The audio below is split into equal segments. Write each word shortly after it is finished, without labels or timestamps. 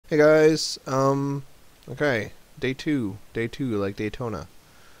Hey guys, okay, day two, like Daytona.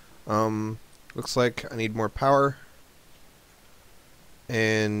 Looks like I need more power,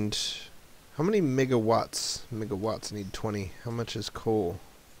 and how many megawatts? Megawatts, I need 20. How much is coal?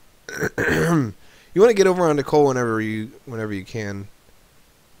 You want to get over onto coal whenever you can,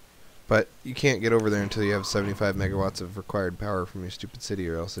 but you can't get over there until you have 75 megawatts of required power from your stupid city,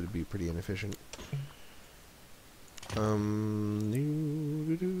 or else it'd be pretty inefficient.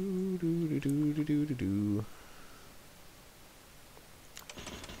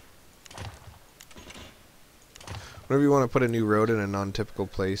 Whenever you want to put a new road in a non-typical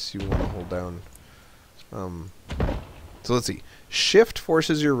place, you want to hold down. So let's see. Shift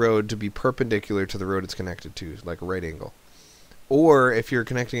forces your road to be perpendicular to the road it's connected to, like a right angle. Or if you're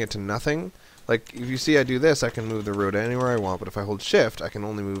connecting it to nothing, like if you see I do this, I can move the road anywhere I want, but if I hold Shift, I can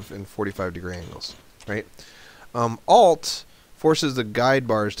only move in 45-degree angles, right? Alt forces the guide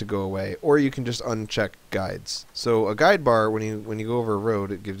bars to go away, or you can just uncheck guides. So a guide bar, when you go over a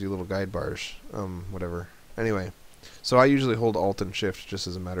road, it gives you little guide bars, whatever. Anyway, so I usually hold Alt and Shift just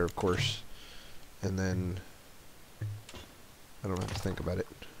as a matter of course, and then I don't have to think about it.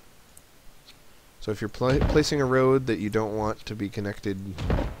 So if you're placing a road that you don't want to be connected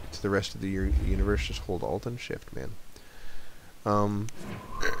to the rest of the universe, just hold Alt and Shift, man.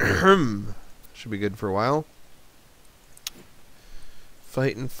 Should be good for a while.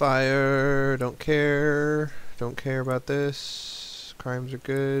 Fight and fire, don't care about this. Crimes are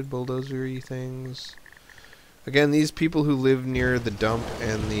good, bulldozer-y things. Again, these people who live near the dump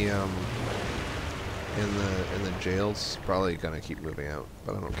and the in the jails probably gonna keep moving out,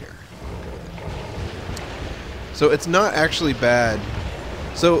 but I don't care. So it's not actually bad.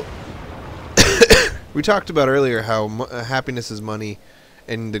 So we talked about earlier how happiness is money,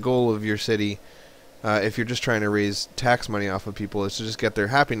 and the goal of your city, if you're just trying to raise tax money off of people, is to just get their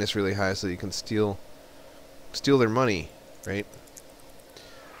happiness really high so you can steal their money, right?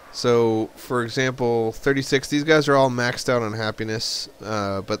 So, for example, 36, these guys are all maxed out on happiness,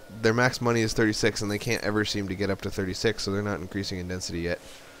 but their max money is 36, and they can't ever seem to get up to 36, so they're not increasing in density yet.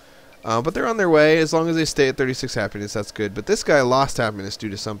 But they're on their way. As long as they stay at 36 happiness, that's good. But this guy lost happiness due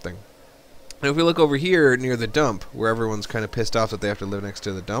to something. And if we look over here near the dump, where everyone's kind of pissed off that they have to live next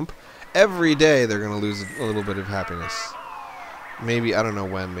to the dump, every day they're going to lose a little bit of happiness. Maybe, I don't know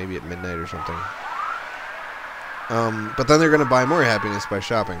when, maybe at midnight or something. But then they're going to buy more happiness by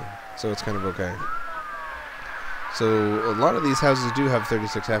shopping, so it's kind of okay. So a lot of these houses do have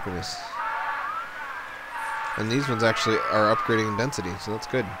 36 happiness. And these ones actually are upgrading in density, so that's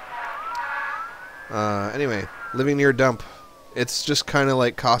good. Anyway, living near a dump. It's just kind of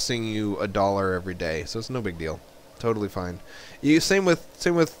like costing you $1 every day, so it's no big deal. Totally fine. Same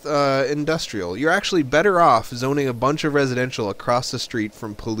with industrial. You're actually better off zoning a bunch of residential across the street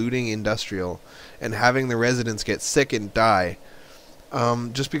from polluting industrial and having the residents get sick and die,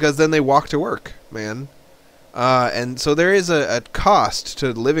 just because then they walk to work, man. And so there is a cost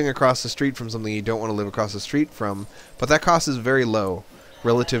to living across the street from something you don't want to live across the street from, but that cost is very low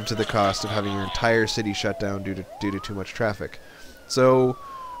relative to the cost of having your entire city shut down due to too much traffic. So,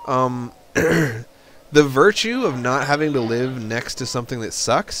 the virtue of not having to live next to something that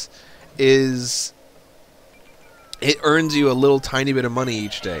sucks is it earns you a little tiny bit of money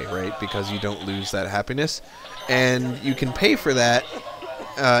each day, right? Because you don't lose that happiness, and you can pay for that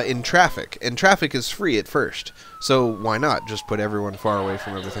in traffic, and traffic is free at first, so why not just put everyone far away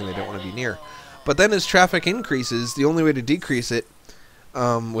from everything they don't want to be near? But then as traffic increases, the only way to decrease it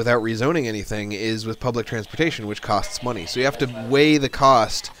without rezoning anything is with public transportation, which costs money. So you have to weigh the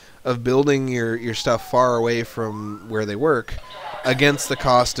cost of building your stuff far away from where they work against the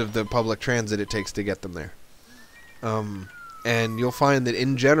cost of the public transit it takes to get them there. And you'll find that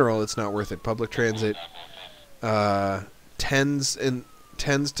in general it's not worth it. Public transit tends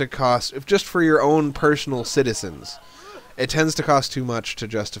to cost, if just for your own personal citizens, it tends to cost too much to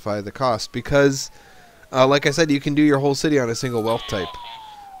justify the cost, because like I said, you can do your whole city on a single wealth type.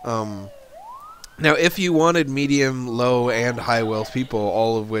 Now, if you wanted medium, low, and high wealth people,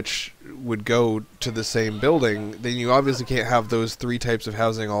 all of which would go to the same building, then you obviously can't have those three types of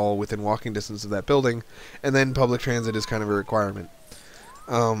housing all within walking distance of that building, and then public transit is kind of a requirement.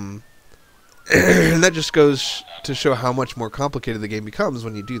 And that just goes to show how much more complicated the game becomes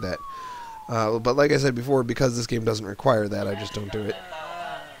when you do that. But like I said before, because this game doesn't require that, I just don't do it.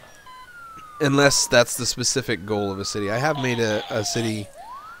 Unless that's the specific goal of a city. I have made a city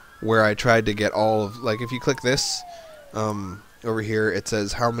where I tried to get all of, like, if you click this, over here, it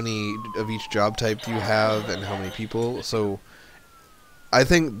says how many of each job type you have and how many people. So I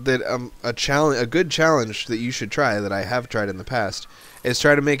think that a good challenge that you should try, that I have tried in the past, is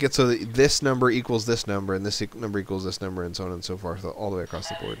try to make it so that this number equals this number, and this number equals this number, and so on and so forth, all the way across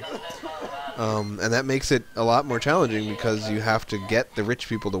the board. And that makes it a lot more challenging because you have to get the rich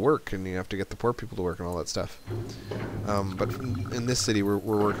people to work, and you have to get the poor people to work, and all that stuff. But in this city, we're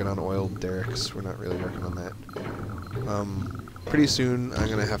working on oil derricks. We're not really working on that. Pretty soon, I'm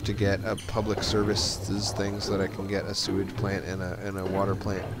gonna have to get a public services thing so that I can get a sewage plant and a water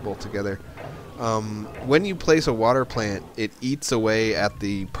plant both together. When you place a water plant, it eats away at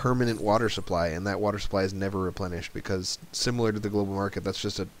the permanent water supply, and that water supply is never replenished because, similar to the global market, that's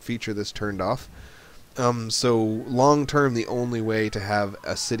just a feature that's turned off. So long term, the only way to have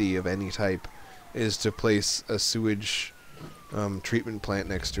a city of any type is to place a sewage treatment plant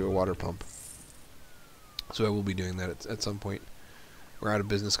next to a water pump. So I will be doing that at some point. We're out of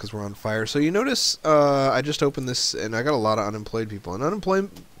business because we're on fire. So you notice I just opened this, and I got a lot of unemployed people. And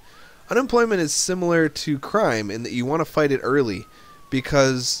unemployment is similar to crime in that you want to fight it early,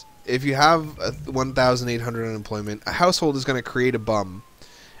 because if you have 1,800 unemployment, a household is going to create a bum,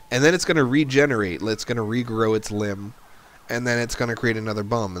 and then it's going to regenerate. It's going to regrow its limb, and then it's going to create another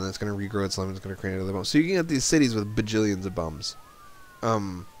bum, and then it's going to regrow its limb, and it's going to create another bum. So you can get these cities with bajillions of bums.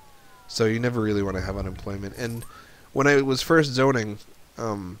 So you never really want to have unemployment. And when I was first zoning,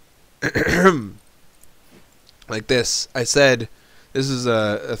 like this, I said this is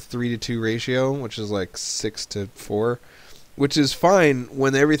a 3-to-2 ratio, which is like 6-to-4, which is fine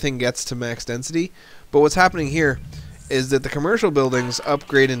when everything gets to max density. But what's happening here is that the commercial buildings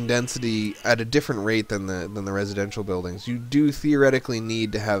upgrade in density at a different rate than the residential buildings. You do theoretically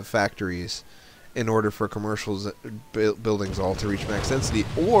need to have factories in order for commercial buildings all to reach max density,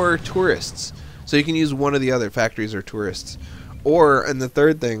 or tourists. So you can use one or the other, factories or tourists. Or, and the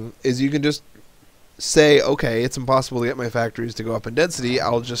third thing is, you can just say, okay, it's impossible to get my factories to go up in density.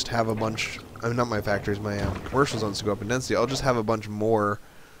 I'll just have a bunch, I mean, not my factories, my commercial zones to go up in density. I'll just have a bunch more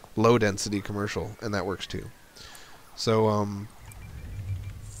low density commercial, and that works too. So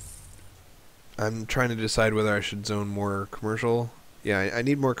I'm trying to decide whether I should zone more commercial. Yeah, I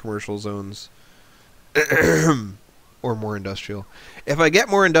need more commercial zones. Or more industrial. If I get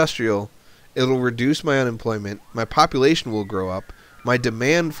more industrial, it'll reduce my unemployment, my population will grow up, my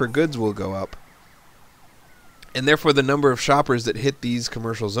demand for goods will go up, and therefore the number of shoppers that hit these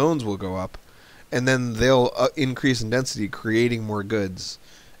commercial zones will go up, and then they'll increase in density, creating more goods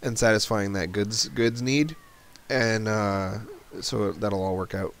and satisfying that goods need, and so that'll all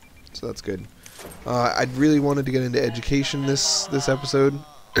work out. So that's good. I really wanted to get into education this episode.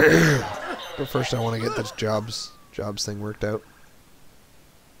 But first I want to get this jobs thing worked out.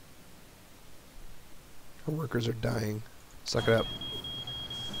 Our workers are dying. Suck it up.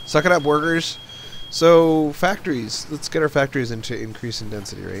 Suck it up, workers. So, factories. Let's get our factories into increase in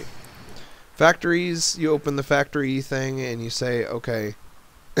density rate. Factories, you open the factory thing and you say, okay,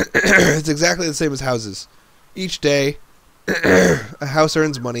 it's exactly the same as houses. Each day, a house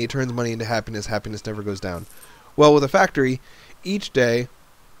earns money, turns money into happiness. Happiness never goes down. Well, with a factory, each day,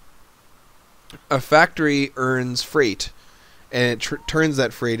 a factory earns freight, and it turns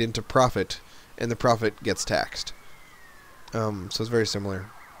that freight into profit, and the profit gets taxed. So it's very similar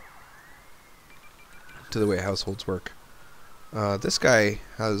to the way households work. This guy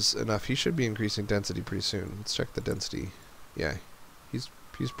has enough. He should be increasing density pretty soon. Let's check the density. Yeah, he's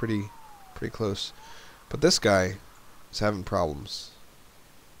pretty close. But this guy is having problems.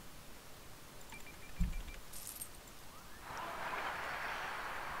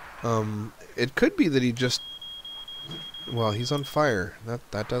 It could be that he just, well, he's on fire.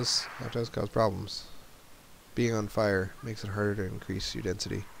 That does cause problems. Being on fire makes it harder to increase your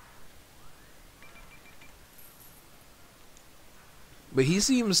density. But he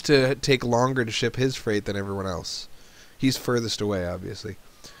seems to take longer to ship his freight than everyone else. He's furthest away, obviously.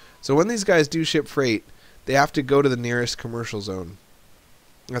 So when these guys do ship freight, they have to go to the nearest commercial zone.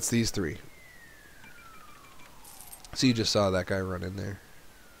 That's these three. So you just saw that guy run in there.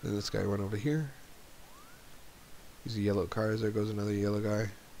 Then this guy went over here. These are yellow cars. There goes another yellow guy.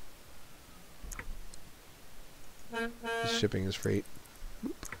 He's shipping his freight.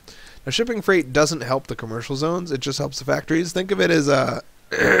 Now, shipping freight doesn't help the commercial zones. It just helps the factories. Think of it as a...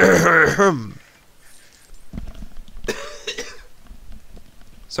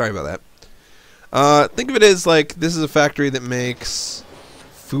 Sorry about that. Think of it as like, this is a factory that makes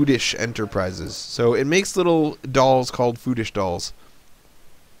foodish enterprises. So it makes little dolls called foodish dolls.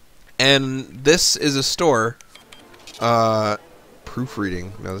 And this is a store.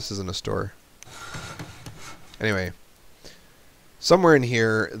 Proofreading. No, this isn't a store. Anyway. Somewhere in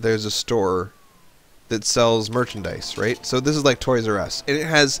here, there's a store that sells merchandise, right? So this is like Toys R Us, and it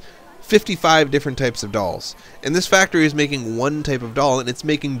has 55 different types of dolls. And this factory is making one type of doll, and it's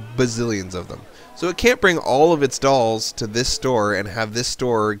making bazillions of them. So it can't bring all of its dolls to this store and have this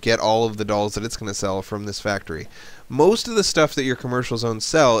store get all of the dolls that it's going to sell from this factory. Most of the stuff that your commercial zones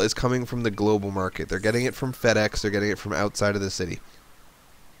sell is coming from the global market. They're getting it from FedEx. They're getting it from outside of the city.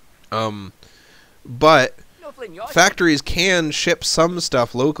 But factories can ship some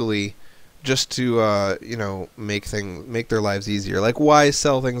stuff locally just to you know, make their lives easier. Like, why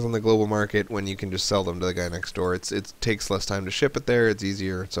sell things on the global market when you can just sell them to the guy next door? It takes less time to ship it there. It's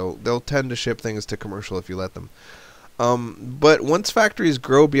easier. So they'll tend to ship things to commercial if you let them. But once factories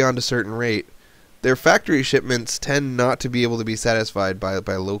grow beyond a certain rate, their factory shipments tend not to be able to be satisfied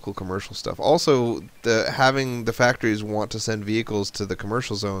by local commercial stuff. Also, having the factories want to send vehicles to the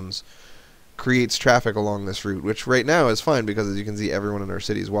commercial zones creates traffic along this route, which right now is fine because, as you can see, everyone in our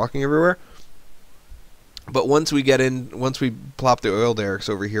city is walking everywhere. But once we plop the oil derricks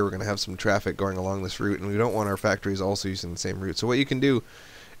over here, we're going to have some traffic going along this route, and we don't want our factories also using the same route. So what you can do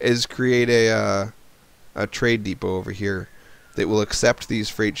is create a trade depot over here that will accept these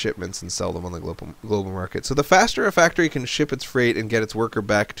freight shipments and sell them on the global market. So the faster a factory can ship its freight and get its worker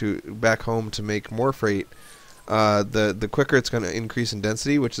back home to make more freight, the quicker it's going to increase in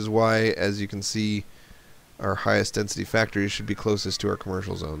density, which is why, as you can see, our highest density factories should be closest to our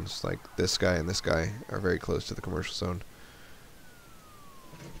commercial zones. Like this guy and this guy are very close to the commercial zone.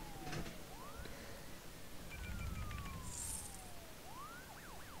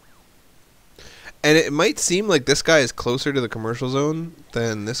 And it might seem like this guy is closer to the commercial zone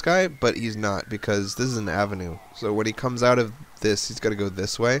than this guy, but he's not, because this is an avenue. So when he comes out of this, he's got to go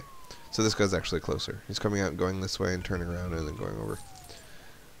this way. So this guy's actually closer. He's coming out and going this way and turning around and then going over.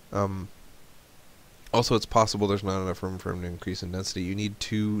 Also, it's possible there's not enough room for him to increase in density. You need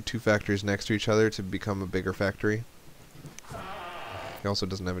two factories next to each other to become a bigger factory. He also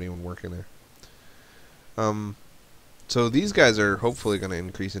doesn't have anyone working there. So these guys are hopefully going to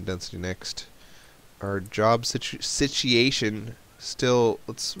increase in density next. Our job situation still...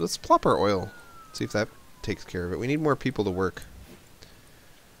 Let's plop our oil. See if that takes care of it. We need more people to work.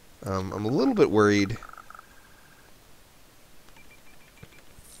 I'm a little bit worried.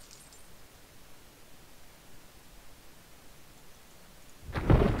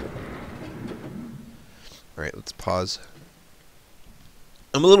 Alright, let's pause.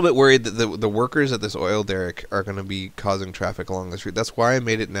 I'm a little bit worried that the workers at this oil derrick are going to be causing traffic along this route. That's why I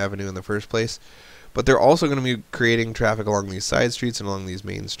made it an avenue in the first place. But they're also going to be creating traffic along these side streets and along these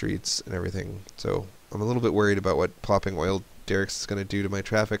main streets and everything. So I'm a little bit worried about what plopping oil derricks is going to do to my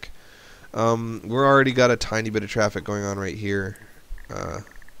traffic. We're already got a tiny bit of traffic going on right here.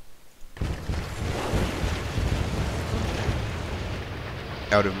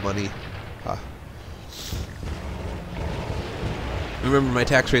 Out of money. Remember, my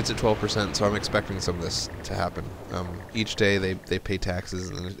tax rate's at 12%, so I'm expecting some of this to happen. Each day they pay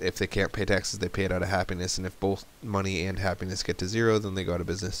taxes, and if they can't pay taxes, they pay it out of happiness, and if both money and happiness get to zero, then they go out of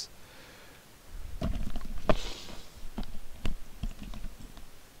business.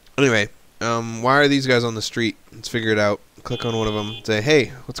 Anyway, why are these guys on the street? Let's figure it out. Click on one of them. Say, hey,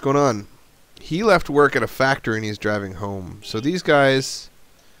 what's going on? He left work at a factory and he's driving home. So these guys...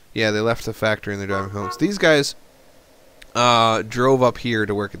 Yeah, they left the factory and they're driving home. So these guys drove up here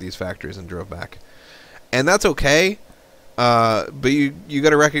to work at these factories and drove back. And that's okay. But you got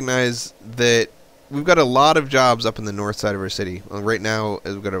to recognize that we've got a lot of jobs up in the north side of our city. Well, right now,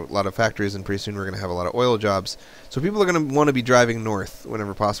 we've got a lot of factories, and pretty soon we're going to have a lot of oil jobs. So people are going to want to be driving north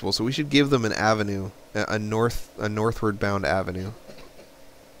whenever possible. So we should give them an avenue, a northward bound avenue.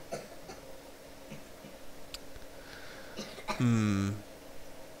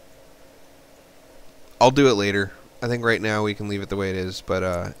 I'll do it later. I think right now we can leave it the way it is.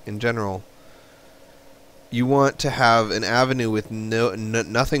 But in general, you want to have an avenue with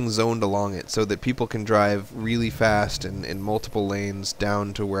nothing zoned along it, so that people can drive really fast and in multiple lanes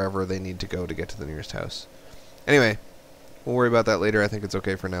down to wherever they need to go to get to the nearest house. Anyway, we'll worry about that later. I think it's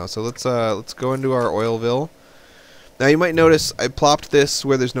okay for now. So let's go into our Oilville. Now you might notice I plopped this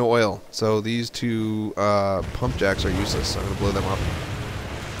where there's no oil, so these two pump jacks are useless. So I'm gonna blow them up.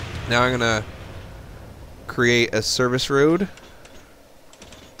 Now I'm gonna create a service road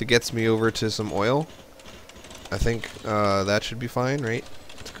that gets me over to some oil. I think that should be fine, right?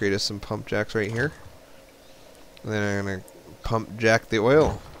 Let's create us some pump jacks right here. And then I'm gonna pump jack the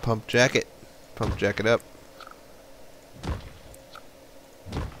oil. Pump jack it up.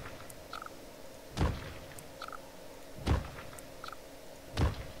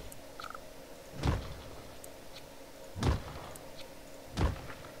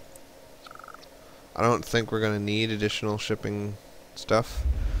 I don't think we're going to need additional shipping stuff.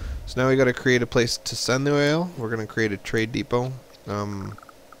 So now we got to create a place to send the oil. We're going to create a trade depot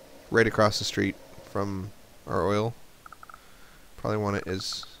right across the street from our oil. Probably want it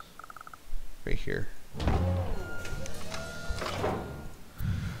is right here.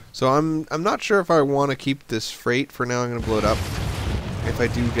 So I'm not sure if I want to keep this freight for now. I'm going to blow it up. If I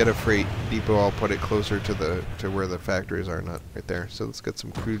do get a freight depot, I'll put it closer to where the factories are, not right there. So let's get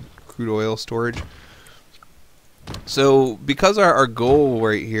some crude oil storage. So because our goal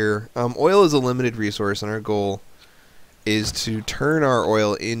right here, oil is a limited resource, and our goal is to turn our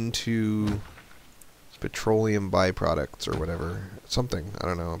oil into petroleum byproducts or whatever. Something. I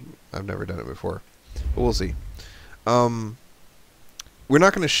don't know. I've never done it before. But we'll see. We're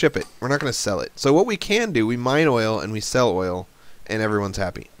not going to ship it. We're not going to sell it. So what we can do, we mine oil and we sell oil, and everyone's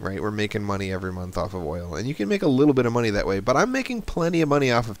happy, right? We're making money every month off of oil. And you can make a little bit of money that way, but I'm making plenty of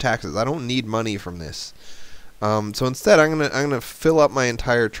money off of taxes. I don't need money from this. So instead, I'm gonna fill up my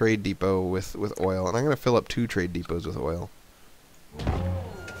entire trade depot with oil, and I'm gonna fill up 2 trade depots with oil,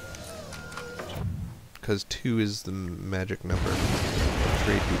 because 2 is the magic number of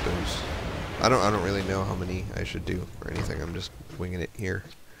trade depots. I don't really know how many I should do or anything. I'm just winging it here.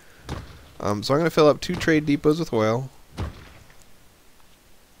 So I'm gonna fill up 2 trade depots with oil.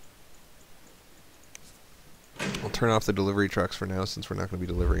 I'll turn off the delivery trucks for now, since we're not gonna be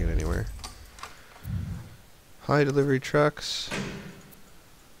delivering it anywhere. Hi, delivery trucks.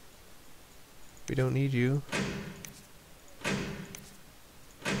 We don't need you.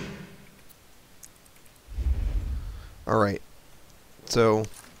 Alright. So,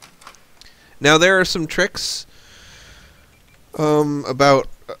 now there are some tricks about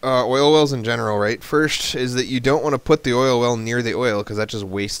oil wells in general, right? First is that you don't want to put the oil well near the oil, because that just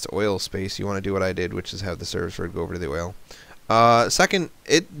wastes oil space. You want to do what I did, which is have the service road go over to the oil. Second,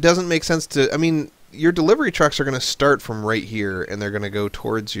 it doesn't make sense to... I mean, your delivery trucks are going to start from right here, and they're going to go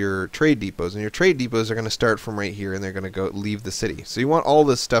towards your trade depots, and your trade depots are going to start from right here, and they're going to go leave the city. So you want all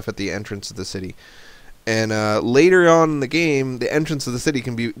this stuff at the entrance of the city. And later on in the game, the entrance of the city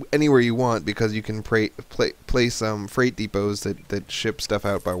can be anywhere you want, because you can place freight depots that ship stuff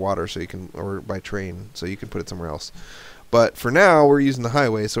out by water, so you can, or by train, so you can put it somewhere else. But for now, we're using the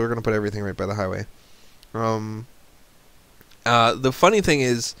highway, so we're going to put everything right by the highway. The funny thing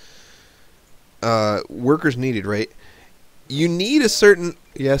is, workers needed, right? You need a certain...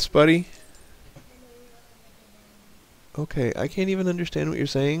 Yes, buddy? Okay, I can't even understand what you're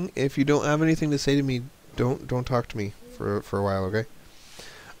saying. If you don't have anything to say to me, don't talk to me for a while, okay?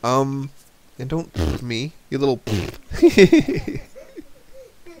 And don't me, you little...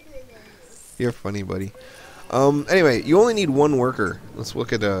 You're funny, buddy. Anyway, you only need 1 worker. Let's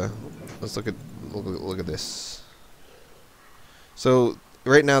look at look at this. So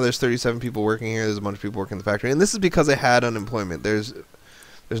right now there's 37 people working here. There's a bunch of people working in the factory, and this is because I had unemployment. There's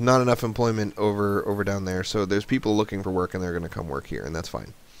not enough employment over down there, so there's people looking for work, and they're going to come work here, and that's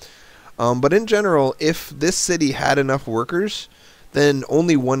fine. But in general, if this city had enough workers, then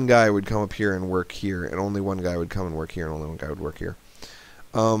only 1 guy would come up here and work here, and only 1 guy would come and work here, and only 1 guy would work here.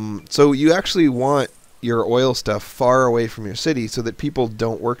 So you actually want your oil stuff far away from your city so that people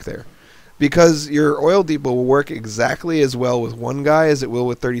don't work there. Because your oil depot will work exactly as well with 1 guy as it will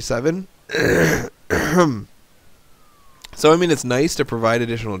with 37. So, I mean, it's nice to provide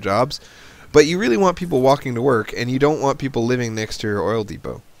additional jobs, but you really want people walking to work, and you don't want people living next to your oil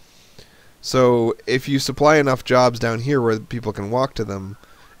depot. So, if you supply enough jobs down here where people can walk to them,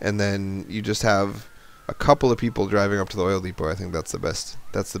 and then you just have a couple of people driving up to the oil depot, I think that's the best.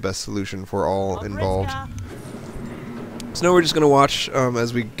 That's the best solution for all involved. So now we're just going to watch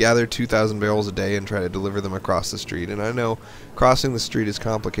as we gather 2,000 barrels a day and try to deliver them across the street. And I know crossing the street is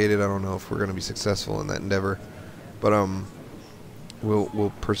complicated. I don't know if we're going to be successful in that endeavor. But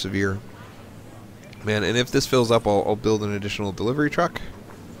we'll persevere. Man, and if this fills up, I'll build an additional delivery truck.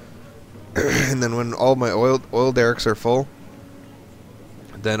 And then when all my oil derricks are full,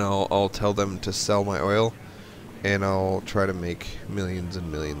 then I'll tell them to sell my oil, and I'll try to make millions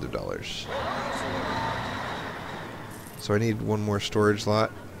and millions of dollars. So I need 1 more storage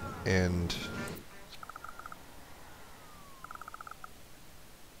lot, and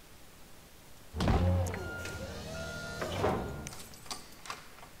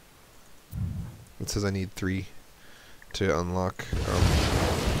it says I need 3 to unlock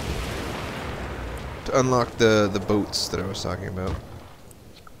the boats that I was talking about.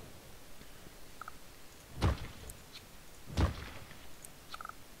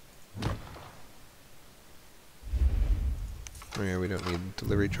 Oh yeah, we don't need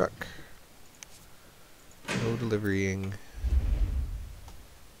delivery truck. No deliverying.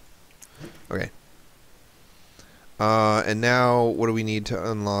 Okay. And now, what do we need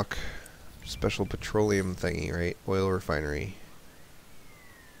to unlock? Special petroleum thingy, right? Oil refinery.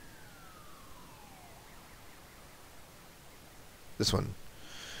 This one.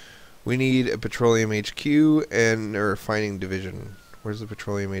 We need a petroleum HQ and a refining division. Where's the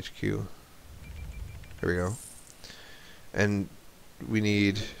petroleum HQ? There we go. And we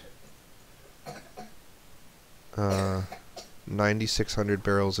need 9,600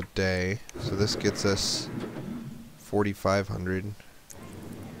 barrels a day. So this gets us 4,500.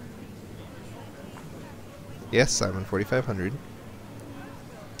 Yes, Simon, 4,500.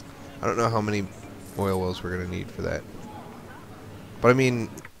 I don't know how many oil wells we're going to need for that. But I mean,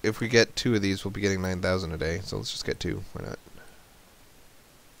 if we get 2 of these, we'll be getting 9,000 a day. So let's just get 2. Why not?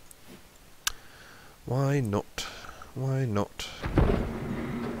 Why not? Why not?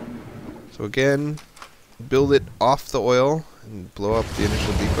 So again, build it off the oil and blow up the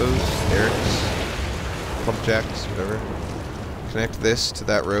initial depots, derricks, pump jacks, whatever. Connect this to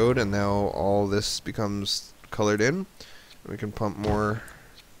that road, and now all this becomes colored in. We can pump more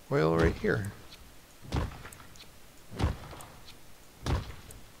oil right here.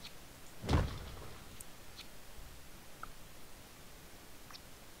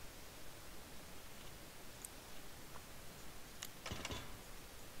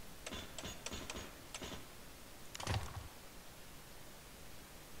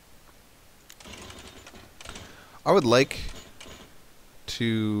 I would like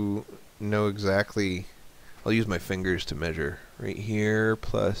to know exactly. I'll use my fingers to measure. Right here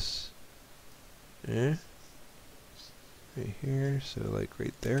plus right here, so like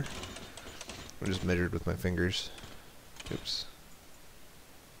right there. I just measured with my fingers. Oops.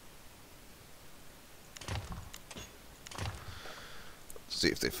 Let's see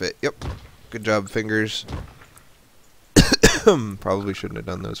if they fit. Yep. Good job, fingers. Probably shouldn't have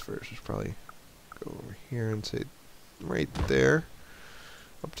done those first. Just probably go over here and say right there,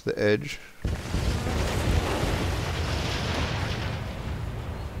 up to the edge.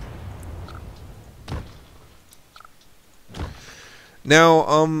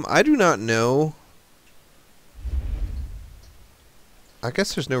 Now, I do not know. I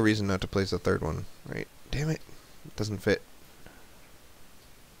guess there's no reason not to place a third one, right? Damn it. It doesn't fit.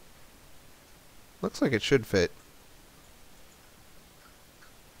 Looks like it should fit.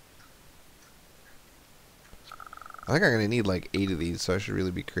 I think I'm going to need like 8 of these, so I should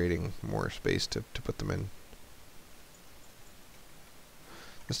really be creating more space to put them in.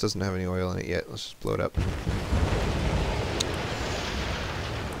 This doesn't have any oil in it yet. Let's just blow it up.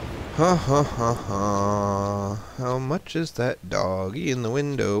 Ha ha ha ha. How much is that doggy in the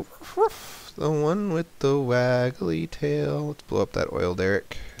window? The one with the waggly tail. Let's blow up that oil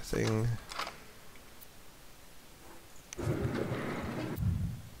derrick thing.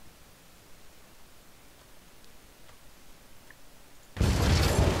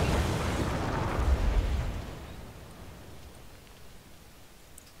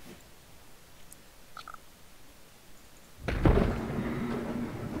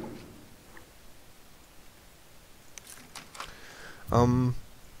 I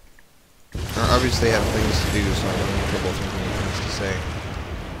obviously have things to do, so I'm having trouble thinking of things to say.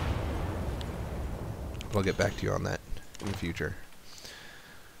 I'll get back to you on that in the future.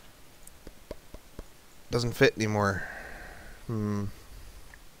 Doesn't fit anymore. And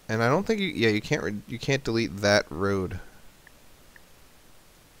I don't think you can't delete that road.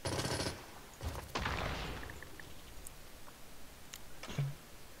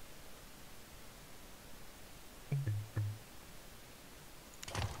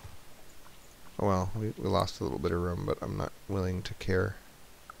 Oh well, we lost a little bit of room, but I'm not willing to care.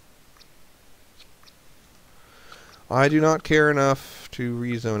 I do not care enough to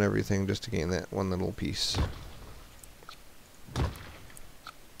rezone everything just to gain that one little piece.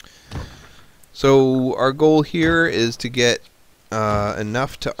 So our goal here is to get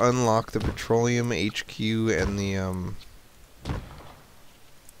enough to unlock the petroleum HQ and the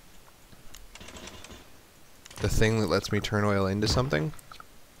thing that lets me turn oil into something.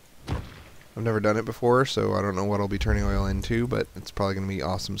 I've never done it before, so I don't know what I'll be turning oil into, but it's probably going to be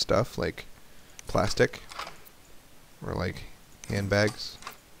awesome stuff, like plastic, or like handbags,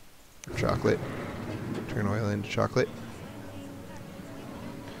 or chocolate. Turn oil into chocolate.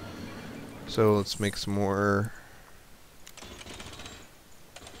 So let's make some more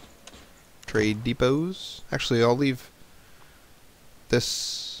trade depots. Actually, I'll leave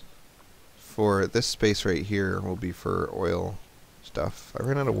this for this space right here will be for oil stuff. I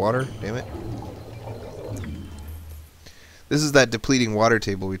ran out of water, damn it. This is that depleting water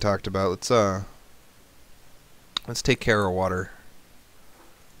table we talked about. Let's take care of water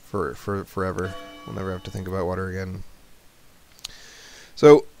for forever. We'll never have to think about water again.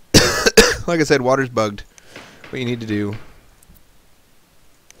 So, like I said, water's bugged. What you need to do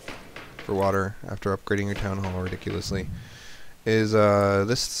for water after upgrading your town hall ridiculously is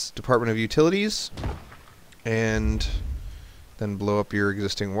this Department of Utilities, and then blow up your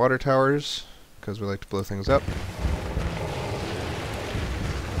existing water towers, because we like to blow things up.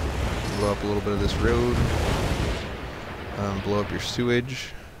 Blow up a little bit of this road. Blow up your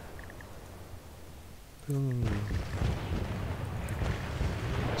sewage. Boom.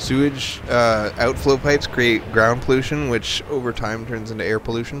 Sewage outflow pipes create ground pollution, which over time turns into air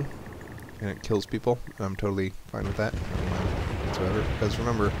pollution, and it kills people. I'm totally fine with that whatsoever, because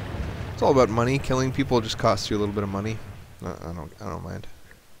remember, it's all about money. Killing people just costs you a little bit of money. I don't mind.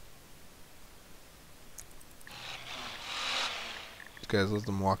 Guys, let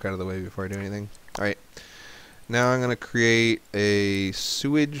them walk out of the way before I do anything. Alright, now I'm going to create a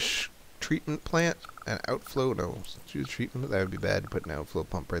sewage treatment plant. An outflow, no, sewage treatment, that would be bad to put an outflow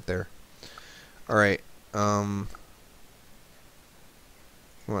pump right there. Alright, we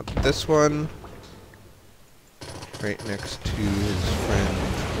want this one right next to his friend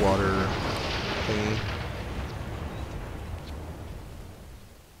water thingy.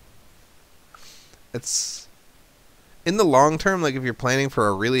 It's in the long term, like if you're planning for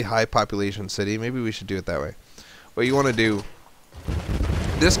a really high population city, maybe we should do it that way. What you want to do,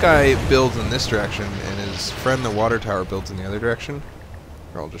 this guy builds in this direction, and his friend the water tower builds in the other direction.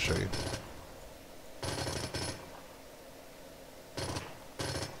 Or I'll just show you.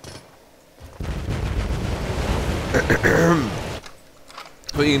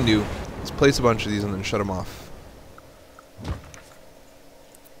 What you can do is place a bunch of these and then shut them off.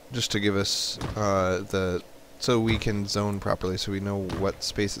 Just to give us so we can zone properly, so we know what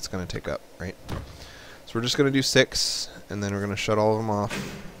space it's going to take up, right? So we're just going to do 6, and then we're going to shut all of them off.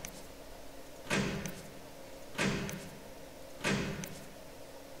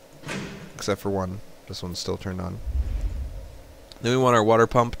 Except for one. This one's still turned on. Then we want our water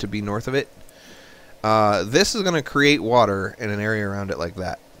pump to be north of it. This is going to create water in an area around it like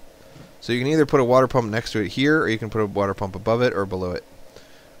that. So you can either put a water pump next to it here, or you can put a water pump above it or below it.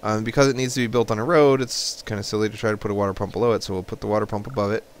 Because it needs to be built on a road, it's kind of silly to try to put a water pump below it, so we'll put the water pump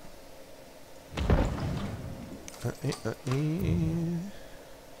above it.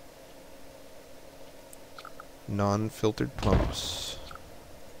 Non-filtered pumps.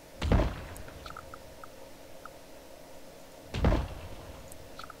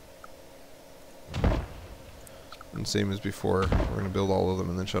 And same as before, we're going to build all of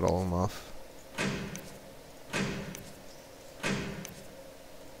them and then shut all of them off.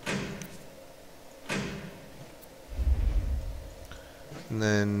 And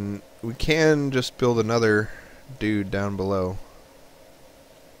then we can just build another dude down below.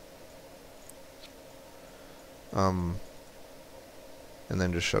 And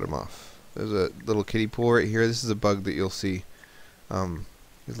then just shut him off. There's a little kiddie pool right here. This is a bug that you'll see.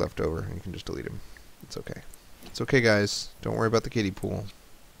 He's left over, and you can just delete him. It's okay. It's okay, guys. Don't worry about the kiddie pool.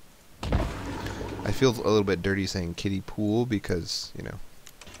 I feel a little bit dirty saying kiddie pool because, you know,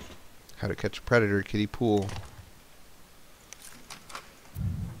 how to catch a predator, kiddie pool.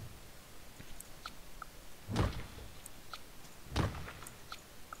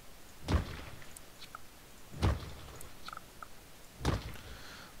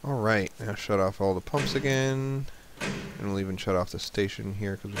 Alright, now shut off all the pumps again. And we'll even shut off the station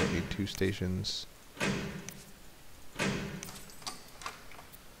here because we don't need 2 stations.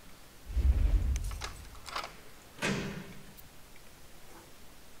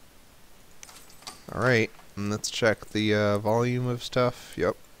 Alright, and let's check the volume of stuff.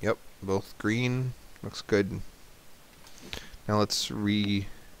 Yep, both green. Looks good. Now let's I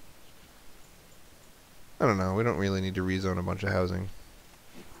don't know, we don't really need to rezone a bunch of housing.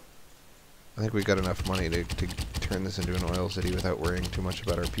 I think we got enough money to turn this into an oil city without worrying too much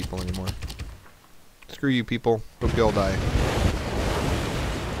about our people anymore. Screw you people. Hope you all die.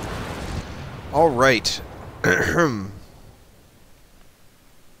 Alright.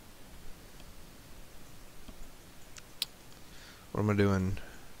 What am I doing?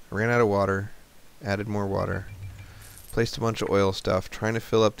 I ran out of water. Added more water. Placed a bunch of oil stuff. Trying to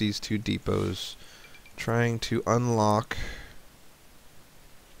fill up these 2 depots. Trying to unlock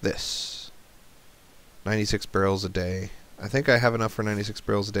this. 96 barrels a day. I think I have enough for 96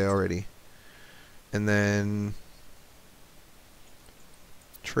 barrels a day already. And then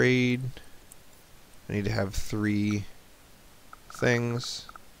trade. I need to have 3 things.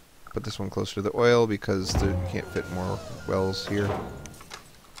 Put this one closer to the oil because you can't fit more wells here.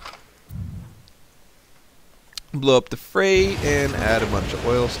 Blow up the freight and add a bunch of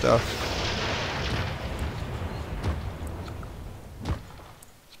oil stuff.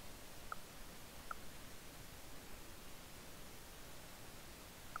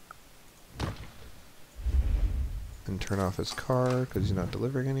 turn off his car because he's not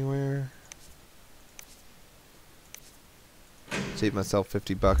delivering anywhere. Saved myself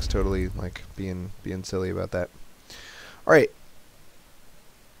 50 bucks, totally like being silly about that. Alright.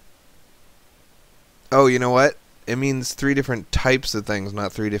 Oh, you know what? It means 3 different types of things,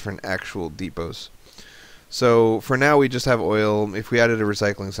 not 3 different actual depots. So for now we just have oil. If we added a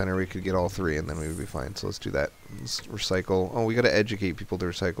recycling center we could get all 3 and then we would be fine. So let's do that. Let's recycle. Oh, we gotta educate people to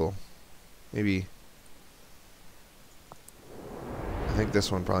recycle. Maybe. I think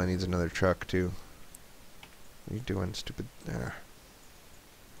this one probably needs another truck too. What are you doing, stupid?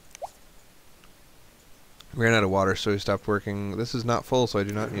 We ran out of water, so we stopped working. This is not full, so I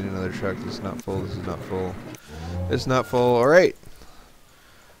do not need another truck. This is not full. This is not full. This is not full. All right.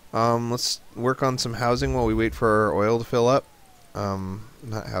 Let's work on some housing while we wait for our oil to fill up.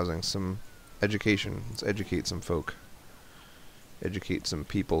 Not housing, some education. Let's educate some folk. Educate some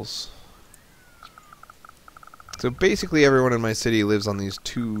peoples. So basically everyone in my city lives on these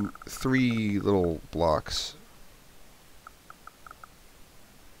 3 little blocks.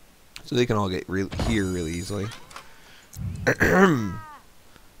 So they can all get here really easily. I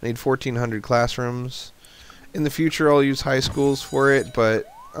need 1,400 classrooms. In the future I'll use high schools for it, but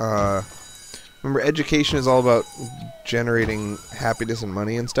remember education is all about generating happiness and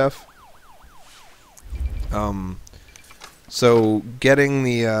money and stuff. So getting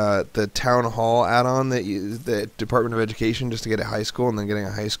the town hall add-on the Department of Education just to get a high school, and then getting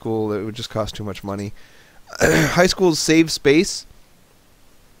a high school, that would just cost too much money. High schools save space.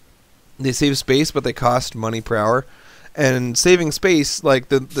 They save space, but they cost money per hour. And saving space, like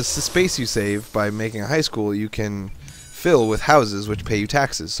the space you save by making a high school, you can fill with houses which pay you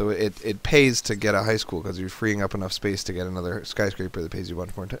taxes. So it pays to get a high school because you're freeing up enough space to get another skyscraper that pays you a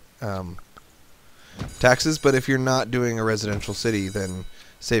bunch more taxes. But if you're not doing a residential city, then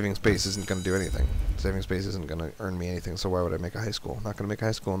saving space isn't going to do anything. Saving space isn't going to earn me anything, so why would I make a high school? I'm not going to make a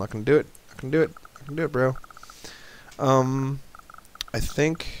high school. I'm not going to do it. I can do it. I can do it, bro. I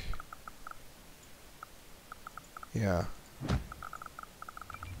think... yeah.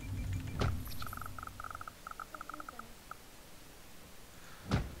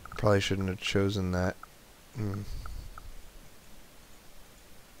 Probably shouldn't have chosen that.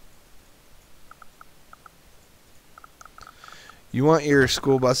 You want your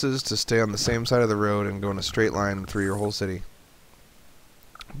school buses to stay on the same side of the road and go in a straight line through your whole city.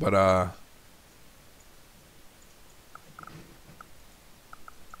 But,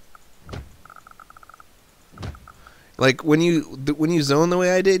 like when you zone the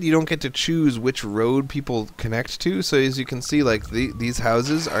way I did, you don't get to choose which road people connect to. So as you can see, like these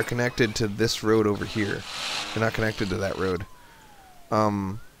houses are connected to this road over here. They're not connected to that road.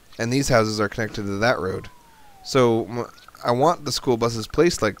 And these houses are connected to that road. So I want the school buses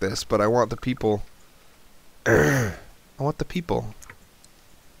placed like this, but I want the people. I want the people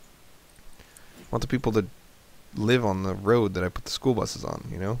to live on the road that I put the school buses on,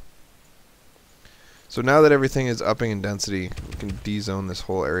 you know? So now that everything is upping in density, we can de-zone this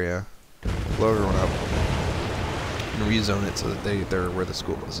whole area, blow everyone up, and rezone it so that they're where the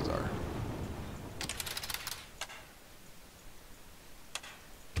school buses are.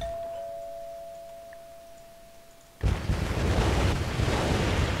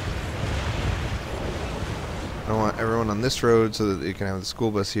 I want everyone on this road so that you can have the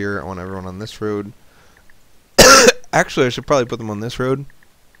school bus here. I want everyone on this road. Actually, I should probably put them on this road.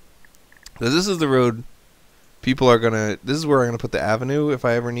 Because this is the road people are gonna... this is where I'm gonna put the avenue if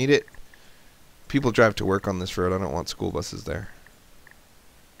I ever need it. People drive to work on this road. I don't want school buses there.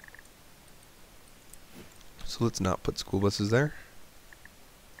 So let's not put school buses there.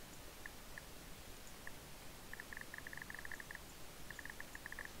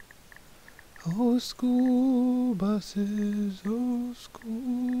 Oh, school buses, oh,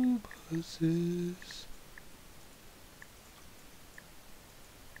 school buses.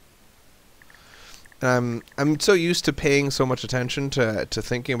 I'm so used to paying so much attention to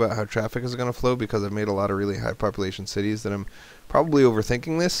thinking about how traffic is going to flow because I've made a lot of really high population cities that I'm probably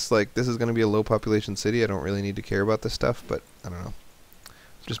overthinking this. Like, this is going to be a low population city. I don't really need to care about this stuff, but I don't know.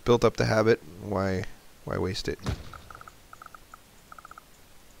 Just built up the habit. Why waste it?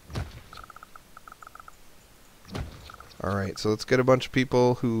 Alright, so let's get a bunch of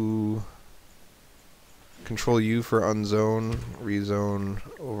people who control U for unzone, rezone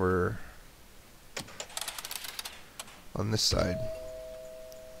over on this side.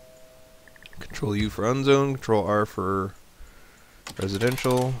 Control U for unzone, control R for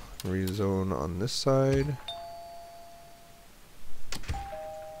residential, rezone on this side.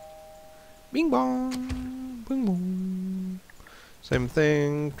 Bing bong, bing bong. Same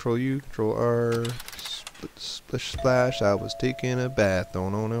thing, control U, control R, Splish splash, I was taking a bath. Oh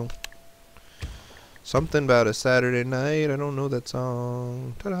no no. Something about a Saturday night. I don't know that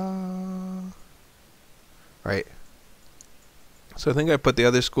song. Ta-da! Right. So I think I put the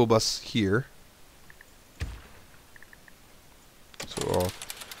other school bus here. So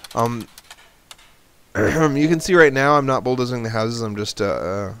you can see right now I'm not bulldozing the houses. I'm just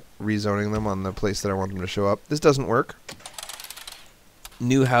rezoning them on the place that I want them to show up. This doesn't work.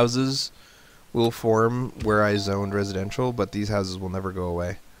 New houses will form where I zoned residential, but these houses will never go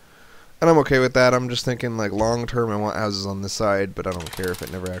away. And I'm okay with that. I'm just thinking, like, long term I want houses on this side, but I don't care if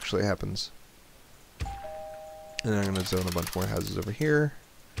it never actually happens. And I'm going to zone a bunch more houses over here.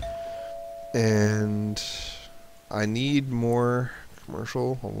 And I need more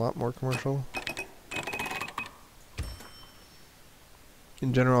commercial, a lot more commercial.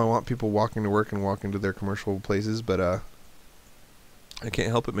 In general, I want people walking to work and walking to their commercial places, but I can't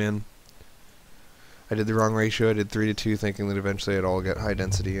help it, man. I did the wrong ratio. I did 3 to 2, thinking that eventually I'd all get high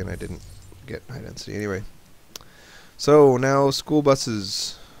density, and I didn't get high density. Anyway, so now school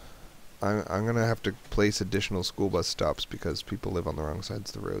buses. I'm going to have to place additional school bus stops because people live on the wrong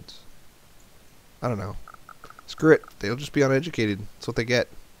sides of the roads. I don't know. Screw it. They'll just be uneducated. That's what they get.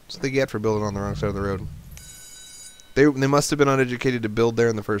 That's what they get for building on the wrong side of the road. They must have been uneducated to build there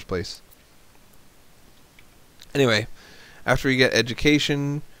in the first place. Anyway, after we get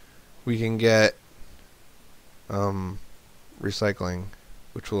education, we can get recycling,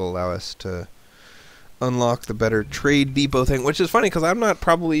 which will allow us to unlock the better trade depot thing, which is funny because I'm not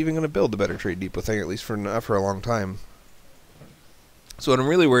probably even going to build the better trade depot thing, at least for a long time. So what I'm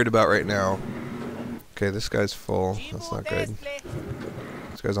really worried about right now... Okay, this guy's full. That's not good.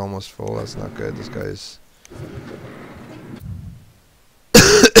 This guy's almost full. That's not good. This guy's...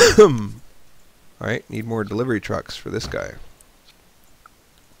 Alright, need more delivery trucks for this guy.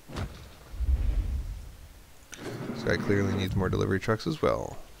 This guy clearly needs more delivery trucks as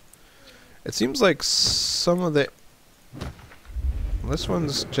well. It seems like some of the... This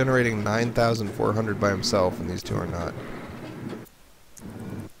one's generating 9,400 by himself, and these two are not.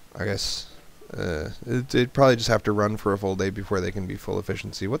 I guess they'd probably just have to run for a full day before they can be full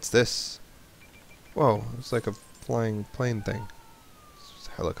efficiency. What's this? Whoa, it's like a flying plane thing. It's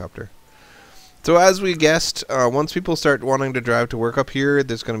a helicopter. So as we guessed, once people start wanting to drive to work up here,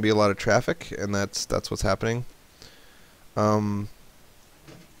 there's going to be a lot of traffic, and that's what's happening. I'm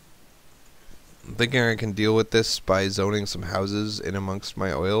thinking I can deal with this by zoning some houses in amongst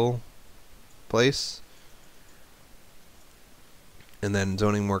my oil place. And then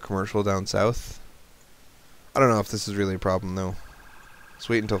zoning more commercial down south. I don't know if this is really a problem, though. Let's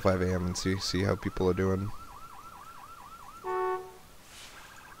wait until 5 a.m. and see how people are doing.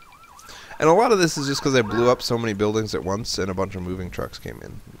 And a lot of this is just because I blew up so many buildings at once and a bunch of moving trucks came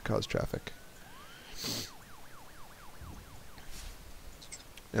in and caused traffic.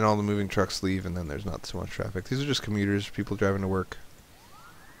 And all the moving trucks leave and then there's not so much traffic. These are just commuters, people driving to work.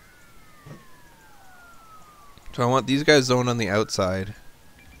 So I want these guys zoned on the outside.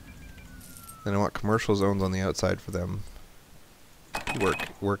 And I want commercial zones on the outside for them to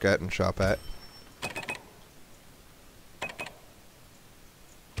work at and shop at.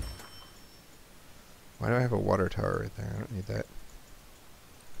 Why do I have a water tower right there? I don't need that.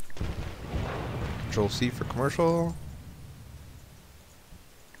 Control C for commercial.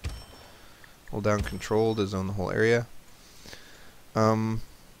 Hold down control to zone the whole area. Now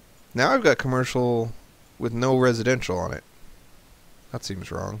I've got commercial with no residential on it. That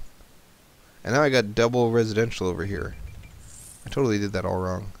seems wrong. And now I got double residential over here. I totally did that all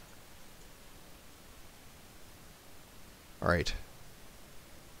wrong. Alright.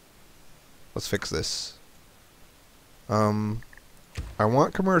 Let's fix this. I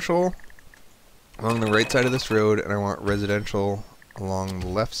want commercial along the right side of this road, and I want residential along the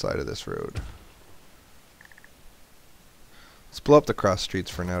left side of this road. Let's blow up the cross streets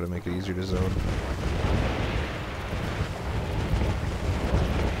for now to make it easier to zone.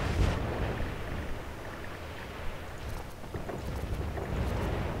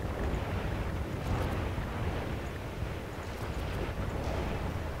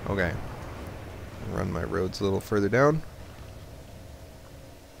 Okay. Run my roads a little further down.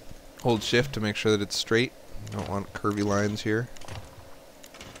 Hold shift to make sure that it's straight. Don't want curvy lines here.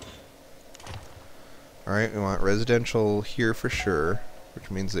 Alright, we want residential here for sure, which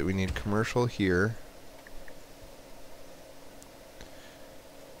means that we need commercial here.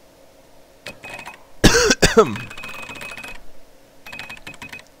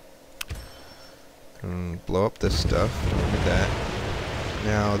 And blow up this stuff. Don't need that.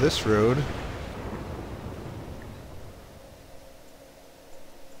 Now this road.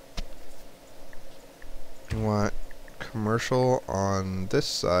 We want commercial on this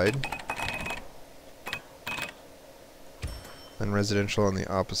side, and residential on the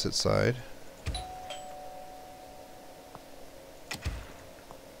opposite side.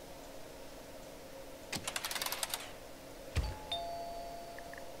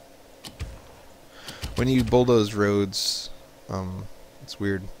 When you bulldoze roads, it's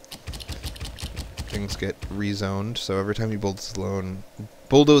weird. Things get rezoned, so every time you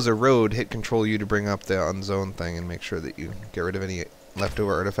bulldoze a road, hit Control U to bring up the unzoned thing and make sure that you get rid of any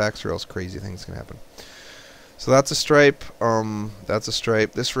leftover artifacts, or else crazy things can happen. So that's a stripe. That's a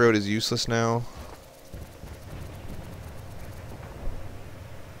stripe. This road is useless now.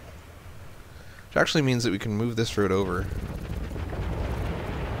 Which actually means that we can move this road over.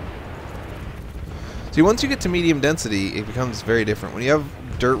 See, once you get to medium density, it becomes very different. When you have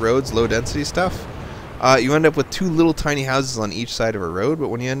dirt roads, low density stuff, you end up with two little tiny houses on each side of a road, but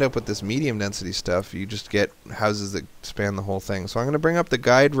when you end up with this medium density stuff, you just get houses that span the whole thing. So I'm going to bring up the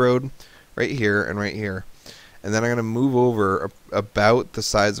guide road right here and right here. And then I'm going to move over about the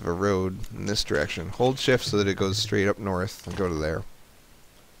size of a road in this direction. Hold shift so that it goes straight up north and go to there.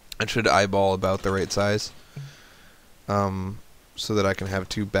 It should eyeball about the right size. So that I can have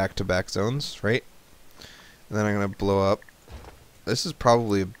two back-to-back zones, right? And then I'm going to blow up. This is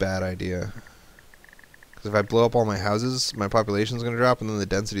probably a bad idea. Because if I blow up all my houses, my population is going to drop, and then the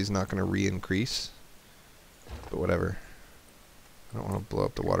density is not going to re-increase. But whatever. I don't want to blow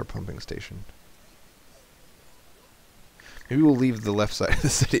up the water pumping station. Maybe we'll leave the left side of the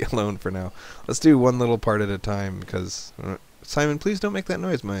city alone for now. Let's do one little part at a time, because... Simon, please don't make that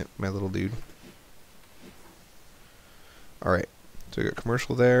noise, my little dude. Alright. So we got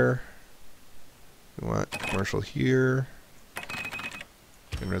commercial there. We want commercial here.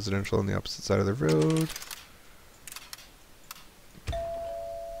 And residential on the opposite side of the road.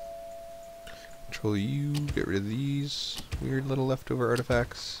 Control U, get rid of these weird little leftover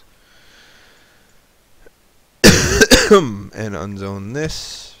artifacts. And unzone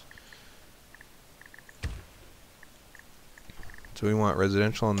this. So we want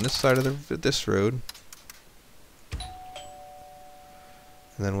residential on this side of this road.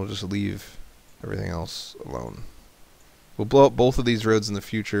 And then we'll just leave everything else alone. We'll blow up both of these roads in the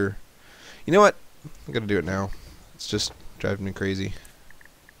future. You know what? I'm gonna do it now. It's just driving me crazy.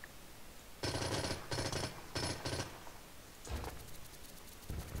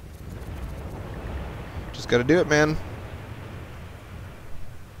 Just gotta do it, man.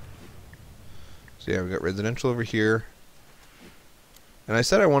 So yeah, we got residential over here. And I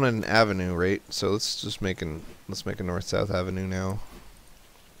said I wanted an avenue, right? So let's make a north-south avenue now.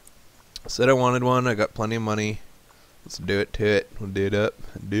 I said I wanted one. I got plenty of money. Let's do it to it. We'll do it up.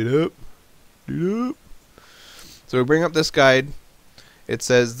 Do it up. Do it up. So we bring up this guide. It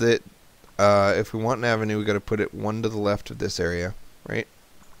says that if we want an avenue, we got to put it one to the left of this area, right?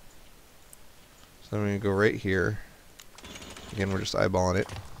 So I'm going to go right here. Again, we're just eyeballing it.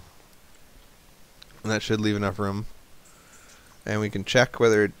 And that should leave enough room. And we can check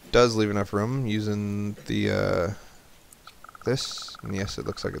whether it does leave enough room using the this. And yes, it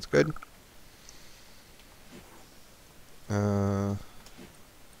looks like it's good.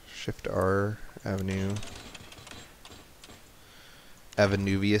 Shift R, avenue.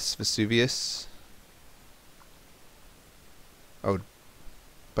 Avenuvius Vesuvius. Oh,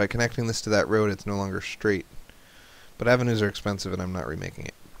 by connecting this to that road, it's no longer straight. But avenues are expensive, and I'm not remaking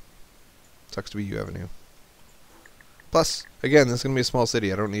it. Sucks to be you, Avenue. Plus, again, this is going to be a small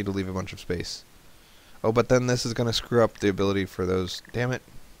city. I don't need to leave a bunch of space. Oh, but then this is going to screw up the ability for those... Damn it.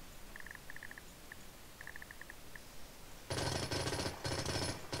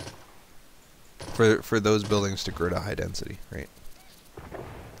 For those buildings to grow to high density, right?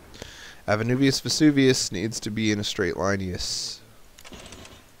 Avenuvius Vesuvius needs to be in a straight line, yes.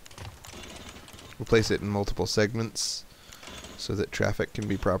 We'll place it in multiple segments so that traffic can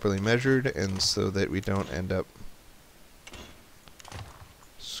be properly measured and so that we don't end up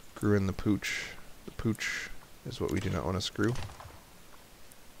screwing the pooch. The pooch is what we do not want to screw.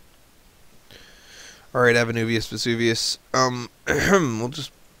 Alright, Avenuvius Vesuvius. We'll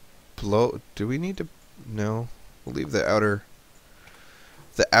just blow... Do we need to... No. We'll leave the outer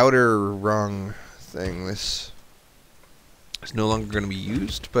rung thing. This is no longer going to be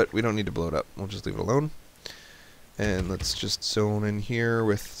used, but we don't need to blow it up. We'll just leave it alone. And let's just zone in here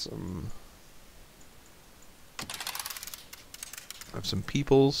with some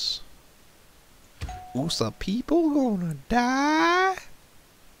peoples. Oosa people gonna die?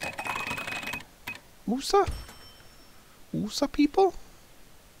 Oosa people?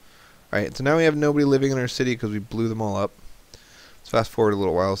 Alright, so now we have nobody living in our city because we blew them all up. Let's fast forward a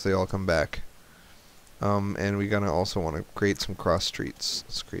little while so they all come back. And we're gonna also want to create some cross streets.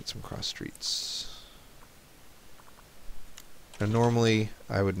 Let's create some cross streets. Now normally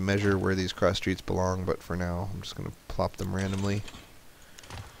I would measure where these cross streets belong, but for now I'm just gonna plop them randomly.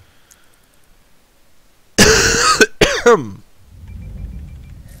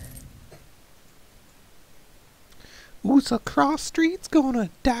 Ooh, so cross street's gonna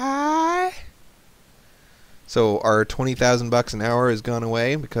die. So our 20,000 bucks an hour has gone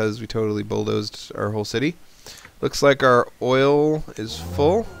away because we totally bulldozed our whole city. Looks like our oil is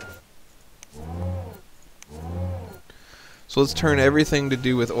full. So let's turn everything to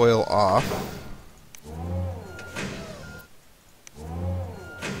do with oil off.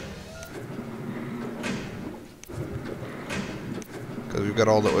 Because we've got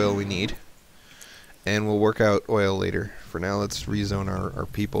all the oil we need. And we'll work out oil later. For now, let's rezone our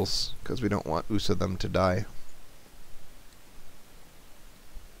peoples, because we don't want them to die.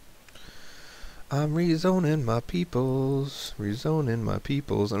 I'm rezoning my peoples, rezoning my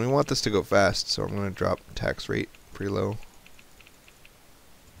peoples. And we want this to go fast, so I'm going to drop tax rate pretty low.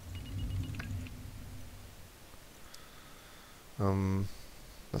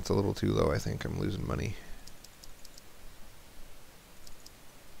 That's a little too low, I think. I'm losing money.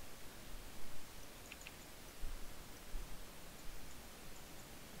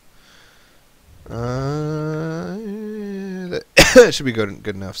 That should be good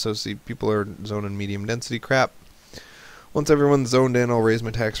enough. So see, people are zoning medium density crap. Once everyone's zoned in, I'll raise my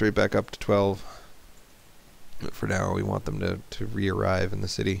tax rate back up to 12. But for now, we want them to re-arrive in the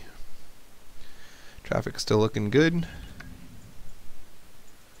city. Traffic's still looking good.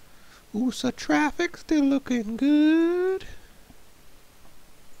 Ooh, so traffic's still looking good.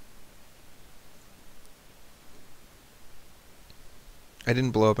 I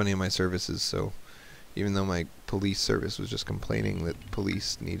didn't blow up any of my services, so even though my police service was just complaining that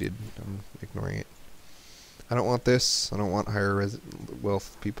police needed, I'm ignoring it. I don't want this. I don't want higher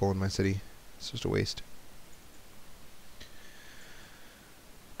wealth people in my city. It's just a waste.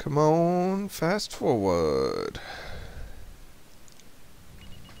 Come on, fast forward.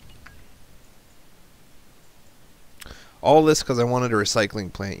 All this because I wanted a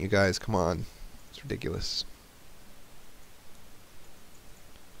recycling plant, you guys. Come on. It's ridiculous.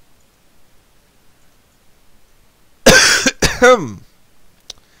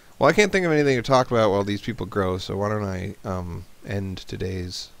 Well, I can't think of anything to talk about while these people grow, so why don't I end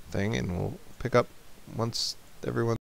today's thing, and we'll pick up once everyone